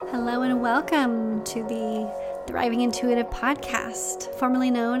Hello and welcome to the Thriving Intuitive podcast, formerly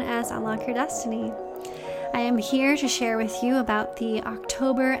known as Unlock Your Destiny. I am here to share with you about the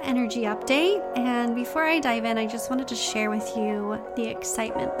October energy update, and before I dive in, I just wanted to share with you the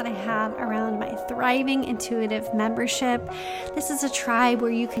excitement that I have around my Thriving Intuitive membership. This is a tribe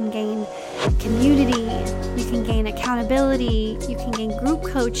where you can gain community, you can gain accountability, you can gain group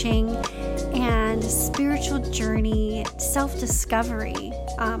coaching, and spiritual journey, self-discovery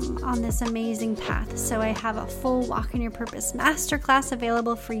on this amazing path. So I have a full Walk in Your Purpose masterclass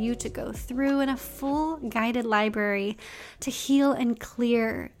available for you to go through, and a full guided library to heal and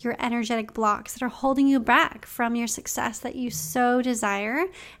clear your energetic blocks that are holding you back from your success that you so desire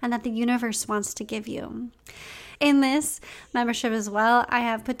and that the universe wants to give you. In this membership as well, I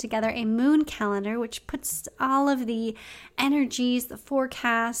have put together a moon calendar, which puts all of the energies, the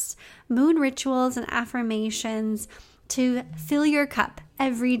forecasts, moon rituals, and affirmations to fill your cup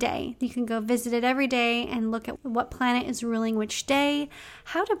every day. You can go visit it every day and look at what planet is ruling which day,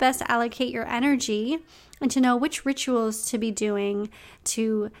 how to best allocate your energy, and to know which rituals to be doing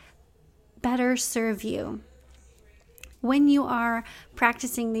to better serve you. When you are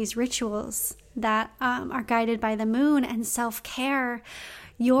practicing these rituals that are guided by the moon and self-care,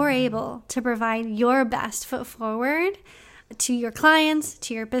 you're able to provide your best foot forward to your clients,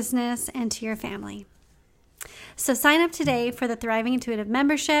 to your business, and to your family. So sign up today for the Thriving Intuitive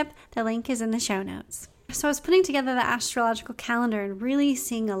membership. The link is in the show notes. So I was putting together the astrological calendar and really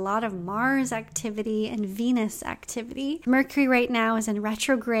seeing a lot of Mars activity and Venus activity. Mercury right now is in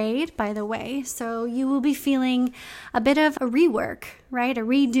retrograde, by the way, so you will be feeling a bit of a rework, right? A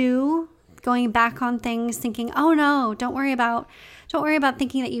redo, going back on things, thinking, oh no, don't worry about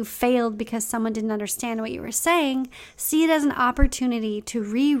thinking that you failed because someone didn't understand what you were saying. See it as an opportunity to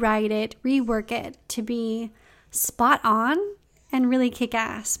rewrite it, rework it, to be spot on and really kick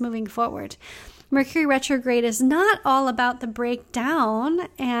ass moving forward. Mercury retrograde is not all about the breakdown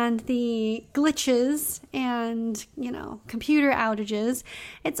and the glitches and, computer outages.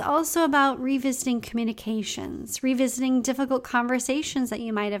 It's also about revisiting communications, revisiting difficult conversations that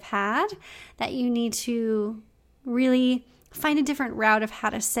you might have had that you need to really find a different route of how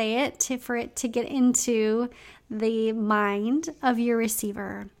to say it for it to get into the mind of your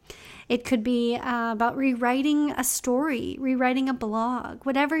receiver. It could be about rewriting a story, rewriting a blog,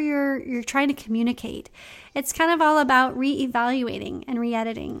 whatever you're trying to communicate. It's kind of all about reevaluating and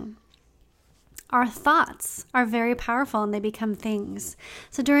re-editing. Our thoughts are very powerful and they become things.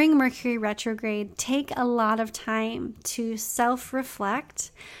 So during Mercury retrograde, take a lot of time to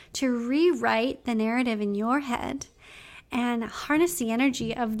self-reflect, to rewrite the narrative in your head, and harness the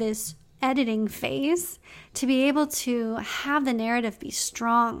energy of this editing phase to be able to have the narrative be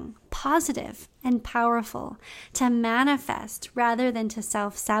strong, positive, and powerful, to manifest rather than to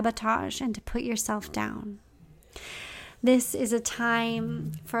self-sabotage and to put yourself down. This is a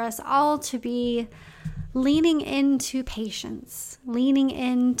time for us all to be leaning into patience, leaning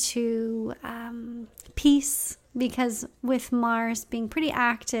into peace, because with Mars being pretty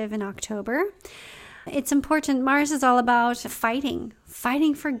active in October, it's important. Mars is all about fighting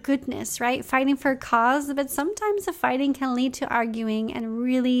for goodness, right? Fighting for a cause, but sometimes the fighting can lead to arguing and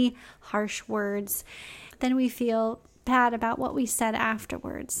really harsh words. Then we feel bad about what we said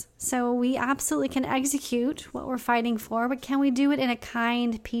afterwards. So we absolutely can execute what we're fighting for, but can we do it in a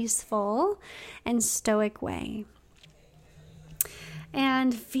kind, peaceful, and stoic way?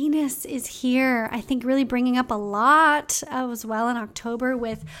 And Venus is here, I think, really bringing up a lot as well in October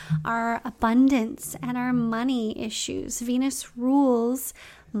with our abundance and our money issues. Venus rules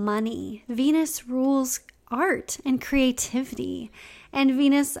money. Venus rules art and creativity. And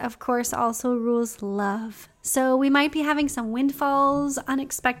Venus, of course, also rules love. So we might be having some windfalls,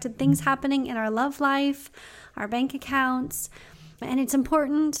 unexpected things happening in our love life, our bank accounts. And it's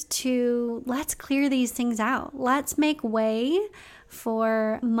important let's clear these things out. Let's make way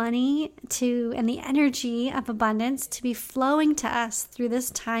for money and the energy of abundance to be flowing to us through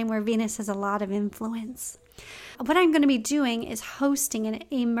this time where Venus has a lot of influence. What I'm going to be doing is hosting an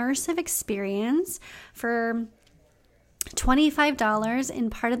immersive experience for $25 in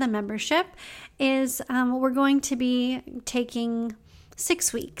part of the membership. We're going to be taking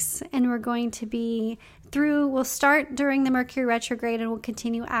 6 weeks, and we're going to be we'll start during the Mercury retrograde and we'll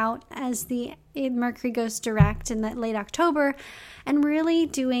continue out as the Mercury goes direct in that late October, and really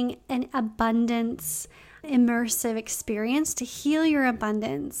doing an abundance immersive experience to heal your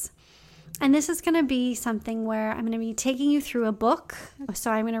abundance. And this is going to be something where I'm going to be taking you through a book. So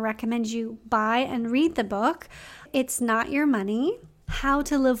I'm going to recommend you buy and read the book. It's Not Your Money: How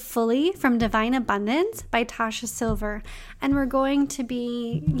to Live Fully from Divine Abundance by Tasha Silver. And we're going to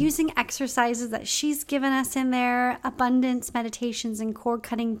be using exercises that she's given us in there, abundance meditations and cord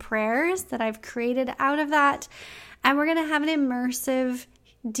cutting prayers that I've created out of that. And we're going to have an immersive,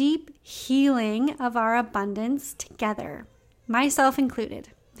 deep healing of our abundance together, myself included.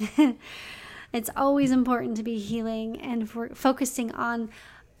 It's always important to be healing and focusing on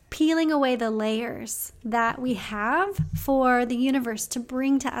peeling away the layers that we have for the universe to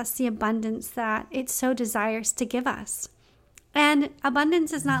bring to us the abundance that it so desires to give us. And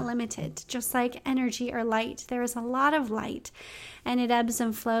abundance is not limited, just like energy or light. There is a lot of light and it ebbs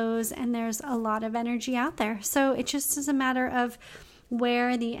and flows, and there's a lot of energy out there. So it just is a matter of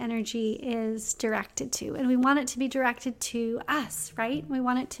where the energy is directed to. And we want it to be directed to us, right? We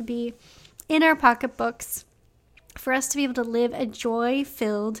want it to be in our pocketbooks, for us to be able to live a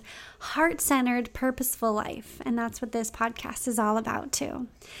joy-filled, heart-centered, purposeful life. And that's what this podcast is all about too.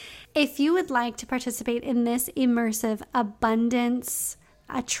 If you would like to participate in this immersive abundance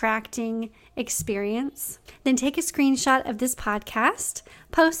attracting experience, then take a screenshot of this podcast,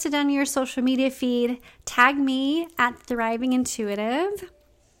 post it on your social media feed, tag me at Thriving Intuitive,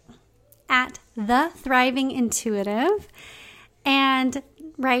 at The Thriving Intuitive, and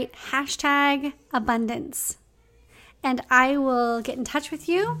write #abundance. And I will get in touch with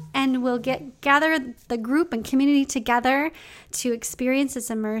you, and we'll gather the group and community together to experience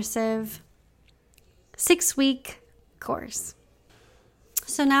this immersive 6-week course.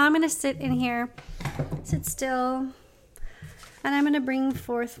 So now I'm going to sit still, and I'm going to bring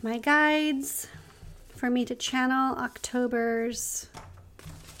forth my guides for me to channel October's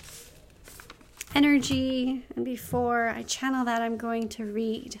energy. And before I channel that, I'm going to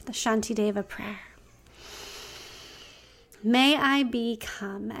read the Shantideva prayer. May I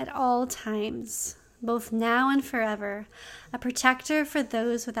become at all times, both now and forever, a protector for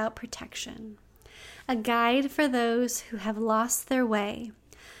those without protection, a guide for those who have lost their way,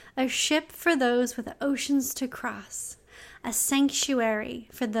 a ship for those with oceans to cross, a sanctuary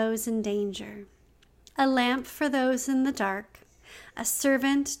for those in danger, a lamp for those in the dark, a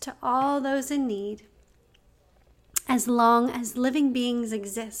servant to all those in need. As long as living beings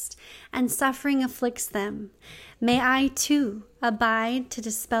exist and suffering afflicts them, may I too abide to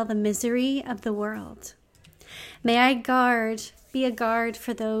dispel the misery of the world. May I be a guard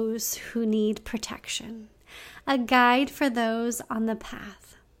for those who need protection, a guide for those on the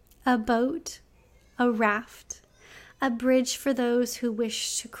path, a boat, a raft, a bridge for those who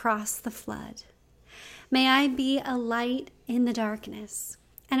wish to cross the flood. May I be a light in the darkness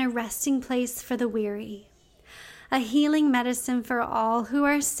and a resting place for the weary, a healing medicine for all who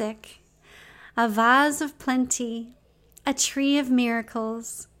are sick, a vase of plenty, a tree of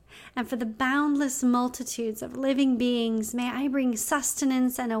miracles, and for the boundless multitudes of living beings, may I bring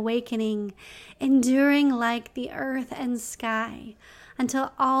sustenance and awakening, enduring like the earth and sky,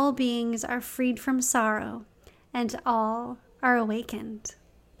 until all beings are freed from sorrow and all are awakened.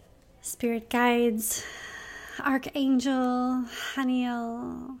 Spirit guides, Archangel,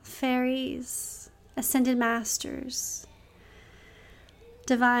 Haniel, fairies, Ascended Masters,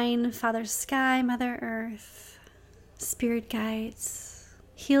 Divine Father Sky, Mother Earth, Spirit Guides,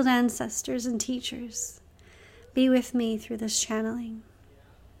 healed ancestors and teachers, be with me through this channeling.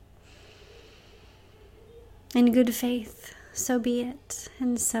 In good faith, so be it,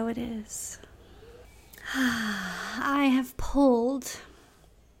 and so it is. I have pulled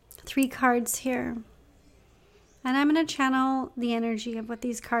 3 cards here, and I'm going to channel the energy of what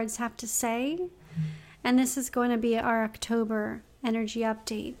these cards have to say. And this is going to be our October energy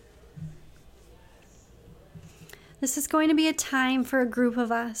update. This is going to be a time for a group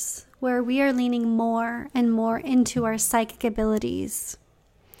of us where we are leaning more and more into our psychic abilities.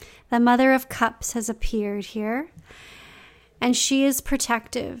 The Mother of Cups has appeared here, and she is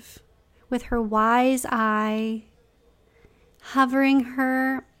protective with her wise eye, hovering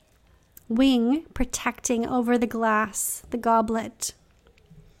her wing, protecting over the glass, the goblet.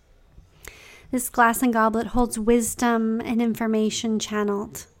 This glass and goblet holds wisdom and information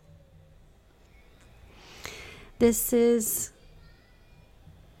channeled. This is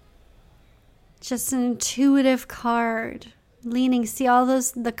just an intuitive card. Leaning, see all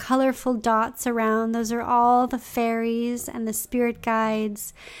the colorful dots around. Those are all the fairies and the spirit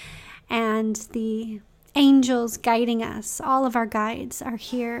guides and the angels guiding us. All of our guides are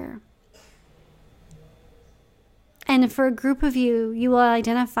here. And for a group of you, you will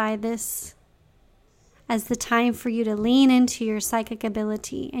identify this as the time for you to lean into your psychic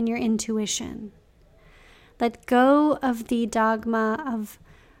ability and your intuition. Let go of the dogma of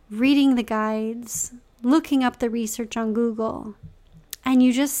reading the guides, looking up the research on Google, And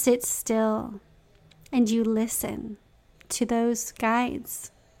you just sit still and you listen to those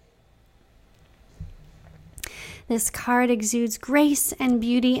guides. This card exudes grace and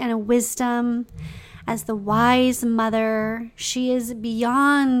beauty and wisdom. As the wise mother, she is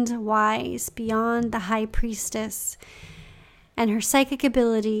beyond wise, beyond the high priestess, and her psychic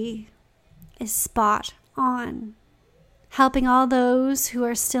ability is spot on, helping all those who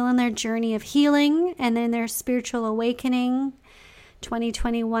are still in their journey of healing and in their spiritual awakening.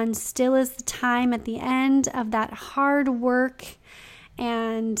 2021 still is the time at the end of that hard work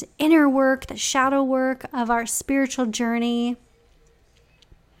and inner work, the shadow work of our spiritual journey,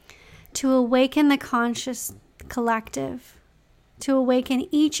 to awaken the conscious collective, to awaken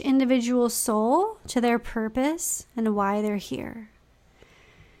each individual soul to their purpose and why they're here.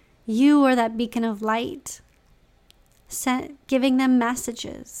 You are that beacon of light, giving them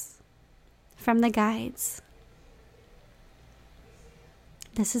messages from the guides.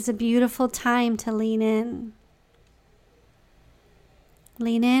 This is a beautiful time to lean in.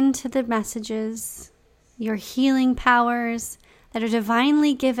 Lean into the messages, your healing powers that are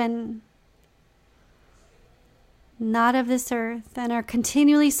divinely given, not of this earth, and are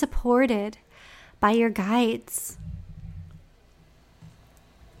continually supported by your guides.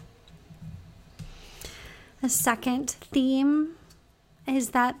 The second theme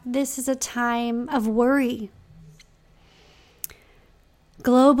is that this is a time of worry.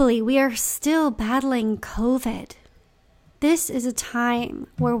 Globally, we are still battling COVID. This is a time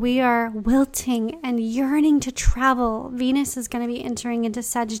where we are wilting and yearning to travel. Venus is going to be entering into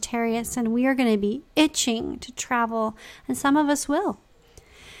Sagittarius, and we are going to be itching to travel. And some of us will,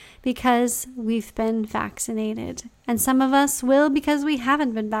 because we've been vaccinated. And some of us will because we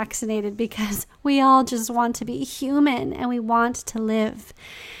haven't been vaccinated, because we all just want to be human and we want to live.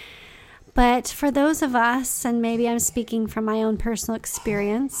 But for those of us, and maybe I'm speaking from my own personal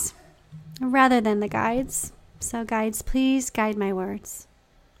experience rather than the guides. So guides, please guide my words.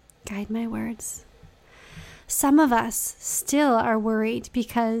 Guide my words. Some of us still are worried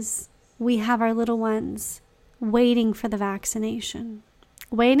because we have our little ones waiting for the vaccination,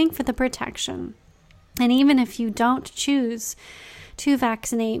 waiting for the protection. And even if you don't choose to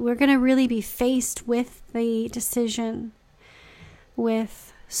vaccinate, we're going to really be faced with the decision,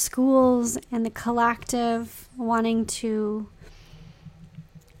 with schools and the collective wanting to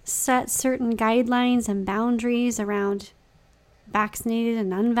set certain guidelines and boundaries around vaccinated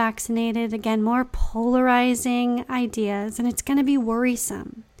and unvaccinated. Again, more polarizing ideas, and it's going to be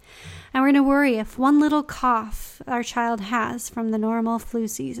worrisome. And we're going to worry if one little cough our child has from the normal flu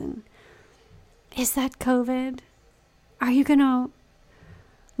season, is that COVID? Are you going to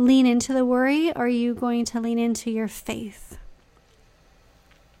lean into the worry, or are you going to lean into your faith?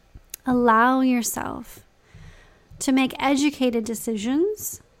 Allow yourself to make educated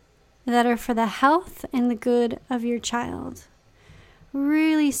decisions that are for the health and the good of your child.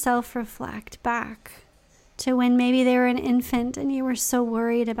 Really self-reflect back to when maybe they were an infant and you were so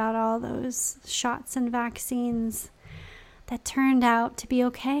worried about all those shots and vaccines that turned out to be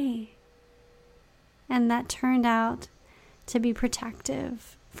okay, and that turned out to be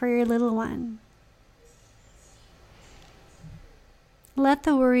protective for your little one. Let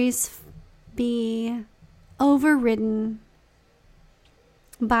the worries be overridden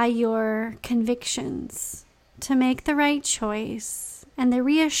by your convictions to make the right choice, and the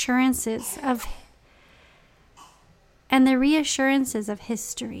reassurances of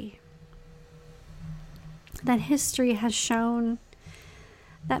history. That history has shown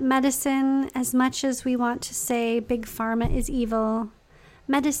that medicine, as much as we want to say big pharma is evil,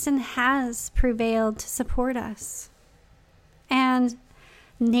 medicine has prevailed to support us. And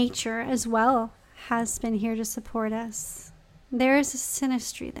nature as well has been here to support us. There is a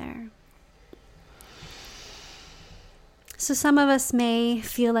synastry there. So some of us may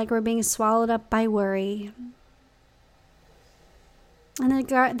feel like we're being swallowed up by worry. And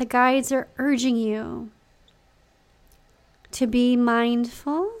the guides are urging you to be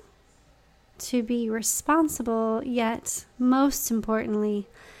mindful, to be responsible, yet most importantly,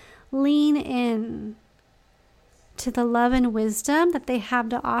 lean in to the love and wisdom that they have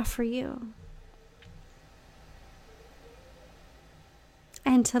to offer you.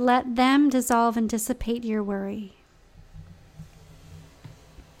 And to let them dissolve and dissipate your worry.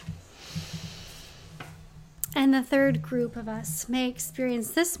 And the third group of us may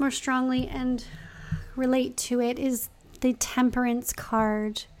experience this more strongly and relate to it is the Temperance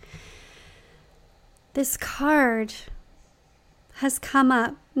card. This card has come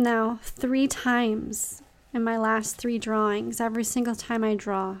up now 3 times in my last 3 drawings, every single time I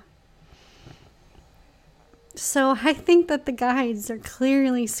draw. So I think that the guides are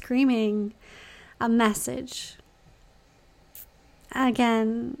clearly screaming a message.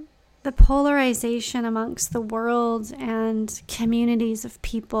 Again, the polarization amongst the world and communities of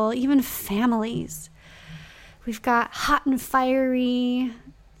people, even families. We've got hot and fiery,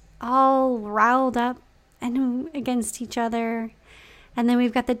 all riled up and against each other. And then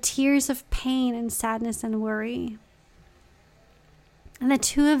we've got the tears of pain and sadness and worry. And the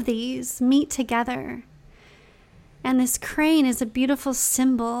two of these meet together. And this crane is a beautiful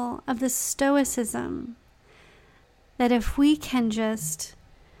symbol of the stoicism that if we can just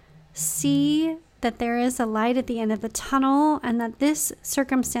see that there is a light at the end of the tunnel and that this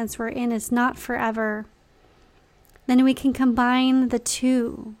circumstance we're in is not forever, then we can combine the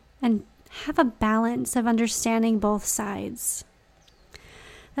two and have a balance of understanding both sides.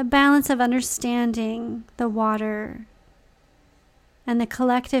 A balance of understanding the water and the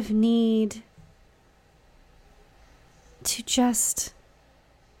collective need to just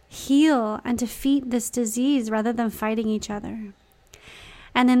heal and defeat this disease rather than fighting each other.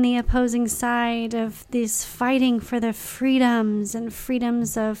 And then the opposing side of this fighting for the freedoms and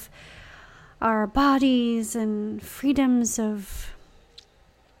freedoms of our bodies and freedoms of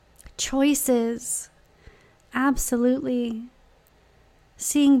choices. Absolutely.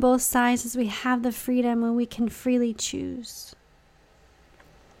 Seeing both sides as we have the freedom when we can freely choose.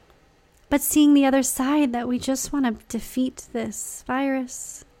 But seeing the other side that we just want to defeat this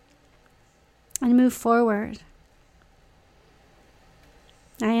virus and move forward.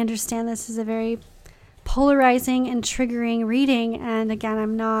 I understand this is a very polarizing and triggering reading. And again,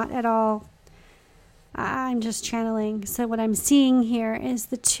 I'm not at all, I'm just channeling. So what I'm seeing here is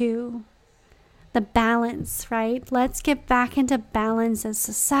the two, the balance, right? Let's get back into balance as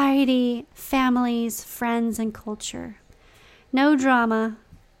society, families, friends, and culture. No drama.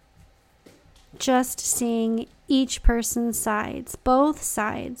 Just seeing each person's sides, both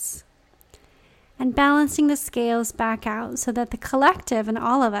sides, and balancing the scales back out so that the collective and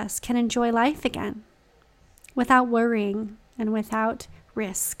all of us can enjoy life again without worrying and without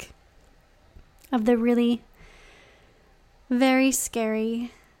risk of the really very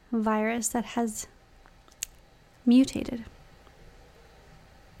scary virus that has mutated.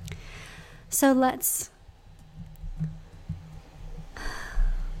 So let's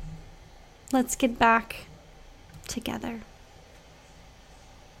get back together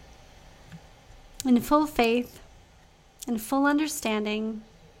in full faith, in full understanding,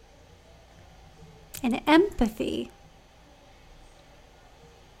 in empathy,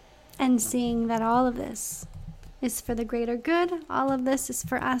 and seeing that all of this is for the greater good. All of this is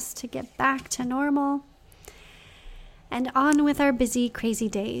for us to get back to normal and on with our busy, crazy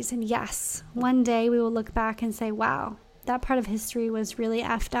days. And yes, one day we will look back and say, wow, that part of history was really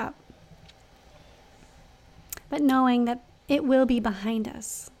effed up. But knowing that it will be behind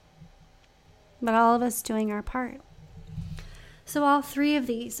us. But all of us doing our part. So all three of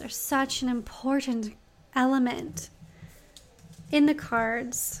these are such an important element in the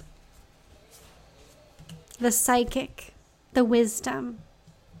cards. The psychic, the wisdom,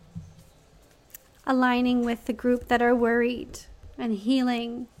 aligning with the group that are worried and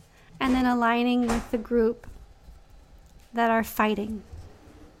healing, and then aligning with the group that are fighting.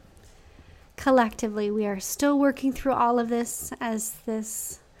 Collectively, we are still working through all of this as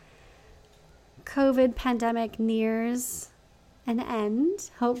this COVID pandemic nears an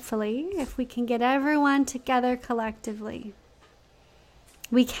end, hopefully, if we can get everyone together collectively.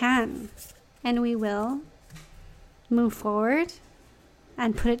 We can, and we will, move forward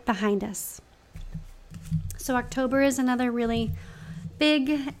and put it behind us. So October is another really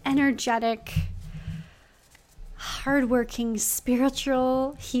big, energetic, hardworking,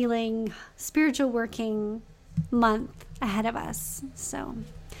 spiritual healing, spiritual working month ahead of us. So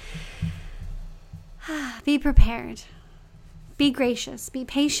be prepared. Be gracious. Be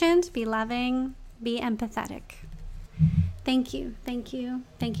patient. Be loving. Be empathetic. Thank you. Thank you.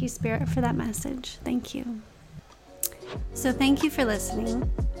 Thank you, Spirit, for that message. Thank you. So thank you for listening.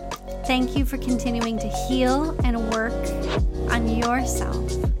 Thank you for continuing to heal and work on yourself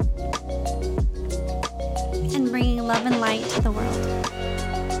and bringing love and light to the world.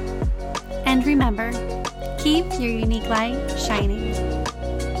 And remember, keep your unique light shining.